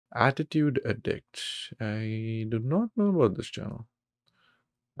Attitude Addicts. I do not know about this channel.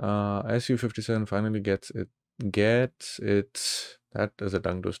 SU57 finally gets its that is a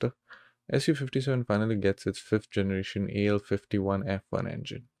tongue twister. SU57 finally gets its 5th generation AL51 F1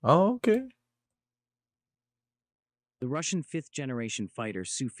 engine. Oh, okay. The Russian 5th generation fighter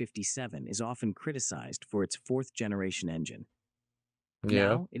Su-57 is often criticized for its 4th generation engine.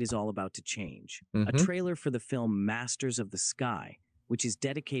 Yeah. Now it is all about to change. A Mm-hmm. trailer for the film Masters of the Sky, which is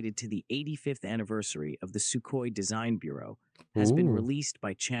dedicated to the 85th anniversary of the Sukhoi Design Bureau, has been Ooh, released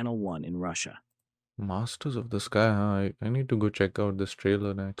by Channel 1 in Russia. Masters of the Sky, huh? I need to go check out this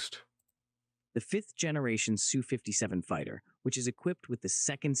trailer next. The 5th generation Su-57 fighter, which is equipped with the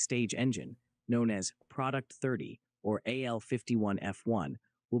second stage engine, known as Product 30 or AL51 F1,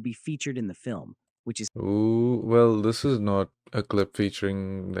 will be featured in the film, which is Ooh, well, this is not a clip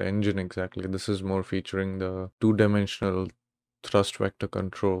featuring the engine exactly. This is more featuring the two-dimensional thrust vector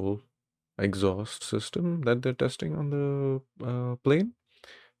control exhaust system that they're testing on the plane.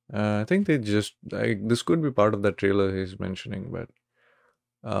 I think this could be part of the trailer he's mentioning, but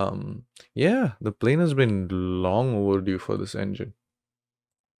yeah, the plane has been long overdue for this engine.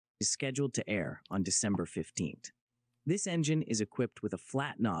 scheduled to air on December 15th. This engine is equipped with a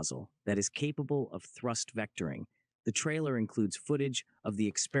flat nozzle that is capable of thrust vectoring. The trailer includes footage of the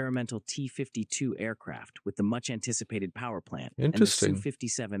experimental T-52 aircraft with the much anticipated power plant and the Interesting.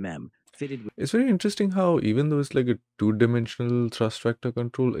 Su-57M fitted with It's very interesting how even though it's like a two-dimensional thrust vector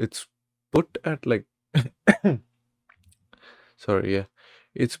control, it's put at like sorry, yeah.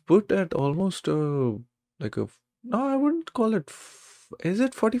 It's put at almost like a no, I wouldn't call it is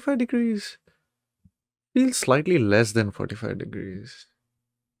it 45 degrees? Feels slightly less than 45 degrees.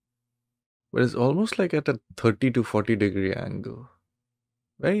 But it's almost like at a 30 to 40 degree angle.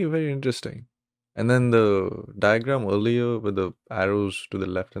 Very, very interesting. And then the diagram earlier with the arrows to the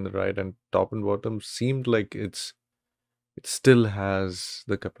left and the right and top and bottom seemed like it still has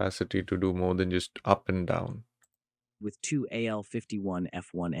the capacity to do more than just up and down. two AL51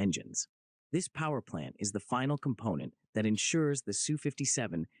 F1 engines. This power plant is the final component that ensures the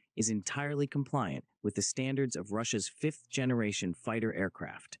Su-57 is entirely compliant with the standards of Russia's 5th generation fighter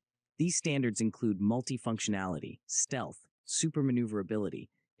aircraft. These standards include multifunctionality, stealth, supermaneuverability,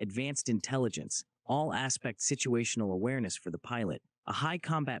 advanced intelligence, all-aspect situational awareness for the pilot, a high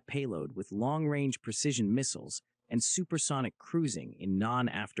combat payload with long-range precision missiles, and supersonic cruising in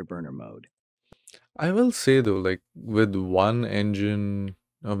non-afterburner mode. I will say though, like with one engine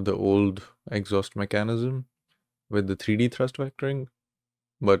of the old exhaust mechanism with the 3D thrust vectoring,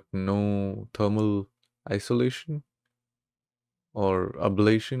 but no thermal isolation or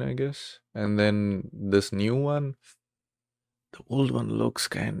ablation, I guess. And then this new one, the old one looks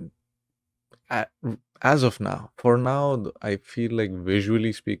a- as of now, for now, I feel like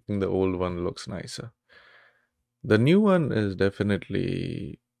visually speaking, the old one looks nicer. The new one is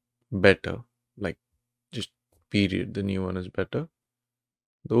definitely better. Like, just period. The new one is better.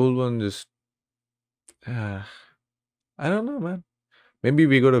 The old one just, uh, I don't know, man. Maybe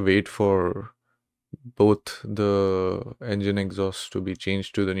we gotta wait for both the engine exhausts to be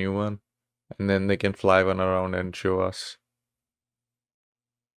changed to the new one, and then they can fly one around and show us.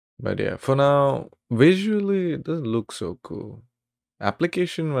 But yeah, for now, visually, it doesn't look so cool.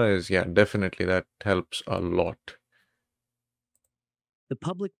 Application wise, yeah, definitely that helps a lot. The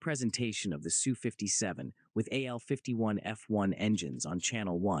public presentation of the Su-57 with AL-51 F1 engines on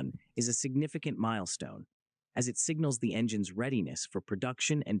Channel 1 is a significant milestone, as it signals the engine's readiness for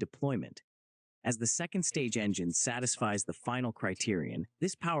production and deployment. As the second stage engine satisfies the final criterion,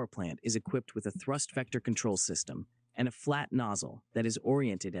 this power plant is equipped with a thrust vector control system and a flat nozzle that is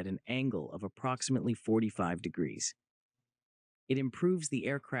oriented at an angle of approximately 45 degrees. It improves the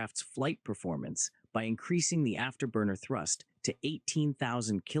aircraft's flight performance by increasing the afterburner thrust to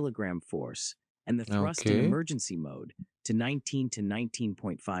 18,000 kilogram force and the thrust in Okay. emergency mode to 19 to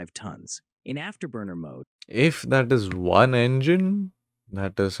 19.5 tons. In afterburner mode, If that is one engine,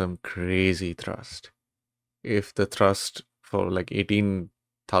 that is some crazy thrust. If the thrust for like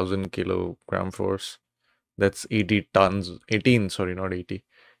 18,000 kilogram force, that's 80 tons, 18, sorry, not 80,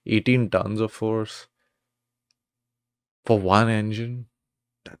 18 tons of force for one engine,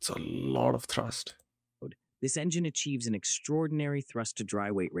 that's a lot of thrust. this engine achieves an extraordinary thrust to dry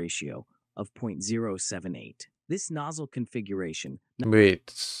weight ratio of 0.078. This nozzle configuration Wait,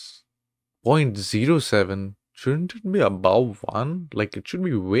 0.07, shouldn't it be above 1? Like it should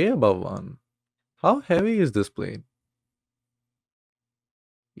be way above 1. How heavy is this plane?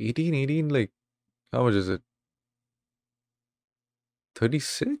 18, like, how much is it?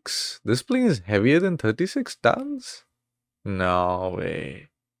 36? This plane is heavier than 36 tons? No way.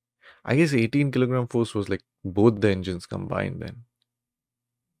 I guess 18 kilogram force was like both the engines combined then.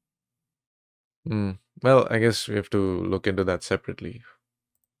 Hmm. Well, I guess we have to look into that separately.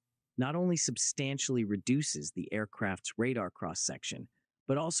 Not only substantially reduces the aircraft's radar cross-section,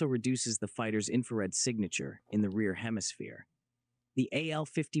 but also reduces the fighter's infrared signature in the rear hemisphere. The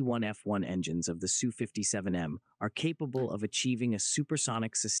AL51F1 engines of the Su-57M are capable of achieving a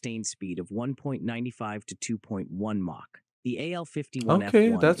supersonic sustained speed of 1.95 to 2.1 Mach. The Okay,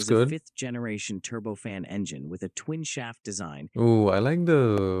 AL51F1 that's is a good. fifth-generation turbofan engine with a twin-shaft design. Oh, I like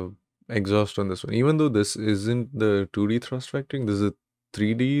the exhaust on this one. Even though this isn't the 2D thrust vectoring, this is a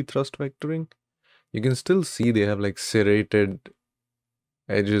 3D thrust vectoring. You can still see they have like serrated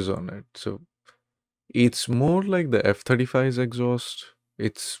edges on it. So it's more like the F-35's exhaust.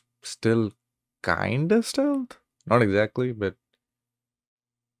 It's still kinda stealth. Not exactly, but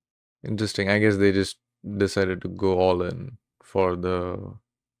interesting. I guess they just decided to go all in for the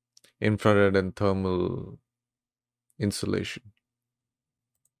infrared and thermal insulation.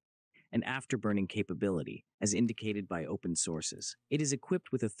 And afterburning capability, as indicated by open sources. It is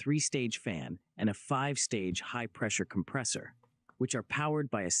equipped with a 3-stage fan and a 5-stage high-pressure compressor, which are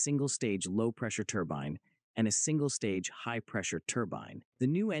powered by a single-stage low-pressure turbine and a single-stage high-pressure turbine. The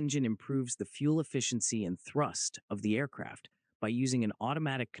new engine improves the fuel efficiency and thrust of the aircraft by using an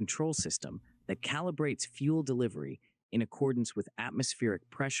automatic control system that calibrates fuel delivery in accordance with atmospheric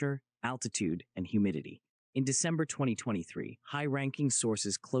pressure, altitude, and humidity. In December 2023, high-ranking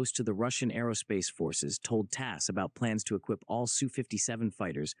sources close to the Russian aerospace forces told TASS about plans to equip all Su-57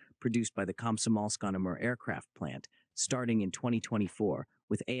 fighters produced by the Komsomolsk-on-Amur aircraft plant starting in 2024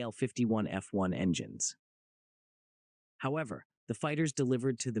 with AL-51F1 engines. However, the fighters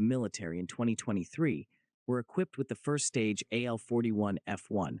delivered to the military in 2023 were equipped with the first stage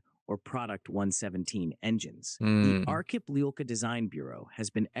AL-41F1 or Product 117 engines. The Hmm. Arkip Lyulka Design Bureau has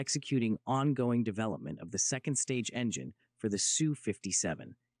been executing ongoing development of the second stage engine for the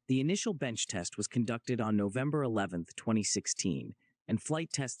Su-57. The initial bench test was conducted on November 11, 2016, and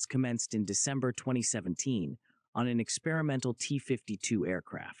flight tests commenced in December 2017 on an experimental T-52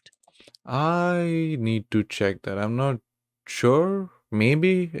 aircraft. I need to check that. I'm not sure.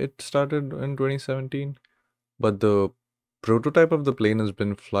 Maybe it started in 2017, but the prototype of the plane has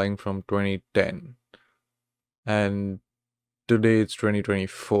been flying from 2010, and today it's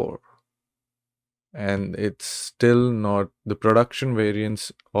 2024, and it's still not the production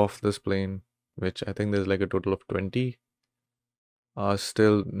variants of this plane, which I think there's like a total of 20, are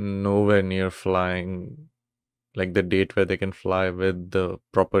still nowhere near flying like the date where they can fly with the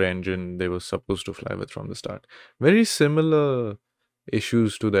proper engine they were supposed to fly with from the start. Very similar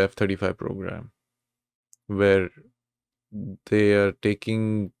issues to the F-35 program, where they are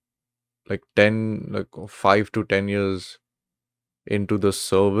taking like 10, like 5 to 10 years into the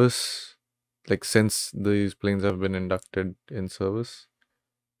service, like since these planes have been inducted in service,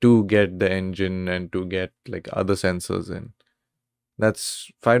 to get the engine and to get like other sensors in.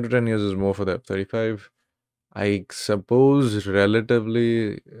 That's 5 to 10 years is more for the F-35. I suppose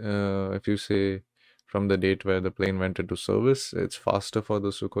relatively, if you say from the date where the plane went into service, it's faster for the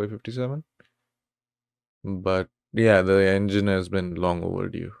Sukhoi 57. But yeah, the engine has been long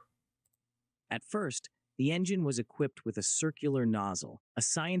overdue. At first, the engine was equipped with a circular nozzle. A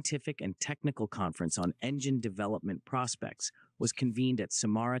scientific and technical conference on engine development prospects was convened at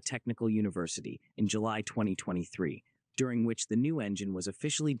Samara Technical University in July 2023, during which the new engine was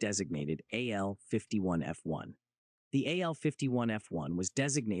officially designated AL51F1. The AL51F1 was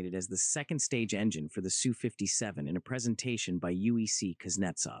designated as the second stage engine for the Su-57 in a presentation by UEC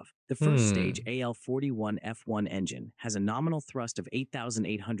Kuznetsov. The first stage Hmm. AL41F1 engine has a nominal thrust of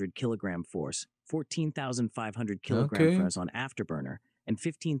 8,800 kilogram force, 14,500 kilogram Okay. force on afterburner, and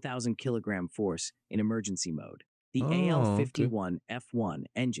 15,000 kilogram force in emergency mode. The Oh, okay. AL51F1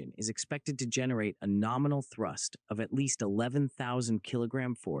 engine is expected to generate a nominal thrust of at least 11,000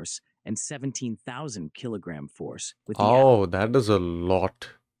 kilogram force and 17,000 kilogram force with the Oh, that is a lot.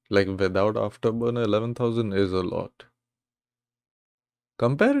 Like without afterburner, 11,000 is a lot.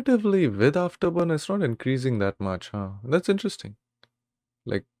 Comparatively, with afterburner, it's not increasing that much, huh? That's interesting.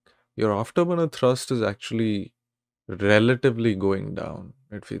 Like your afterburner thrust is actually relatively going down,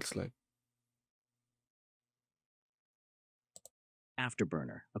 it feels like.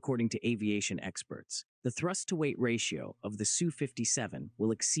 afterburner, according to aviation experts. The thrust-to-weight ratio of the Su-57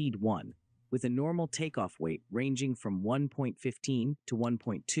 will exceed 1, with a normal takeoff weight ranging from 1.15 to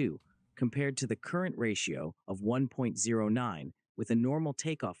 1.2, compared to the current ratio of 1.09 with a normal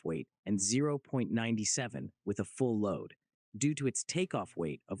takeoff weight and 0.97 with a full load, due to its takeoff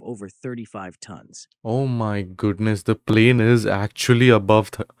weight of over 35 tons. Oh my goodness, the plane is actually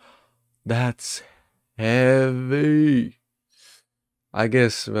above That's heavy. I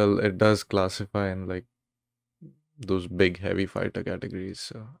guess, well, it does classify in like those big heavy fighter categories.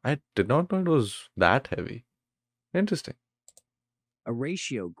 So I did not know it was that heavy. Interesting. A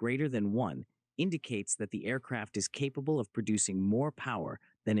ratio greater than 1 indicates that the aircraft is capable of producing more power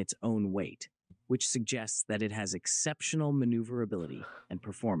than its own weight, which suggests that it has exceptional maneuverability and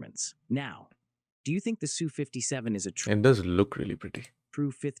performance. Now, do you think the Su-57 is a It does look really pretty.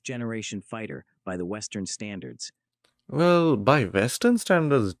 true fifth-generation fighter by the Western standards? Well, by Western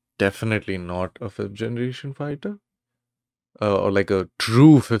standards, definitely not a fifth generation fighter, or like a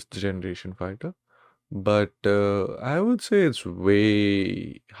true fifth generation fighter. But I would say it's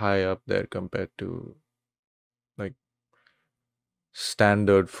way high up there compared to like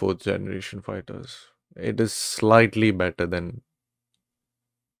standard fourth generation fighters. It is slightly better than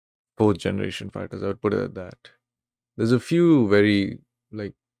fourth generation fighters. I would put it at that. There's a few very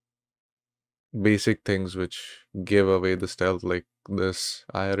like basic things which give away the stealth, like this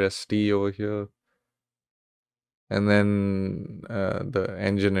IRST over here, and then the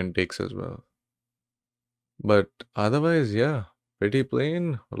engine intakes as well. But otherwise, yeah, pretty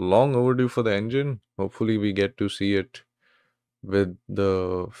plain. Long overdue for the engine. Hopefully, we get to see it with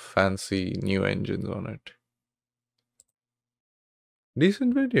the fancy new engines on it.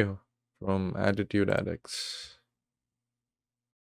 Decent video from Attitude Addicts.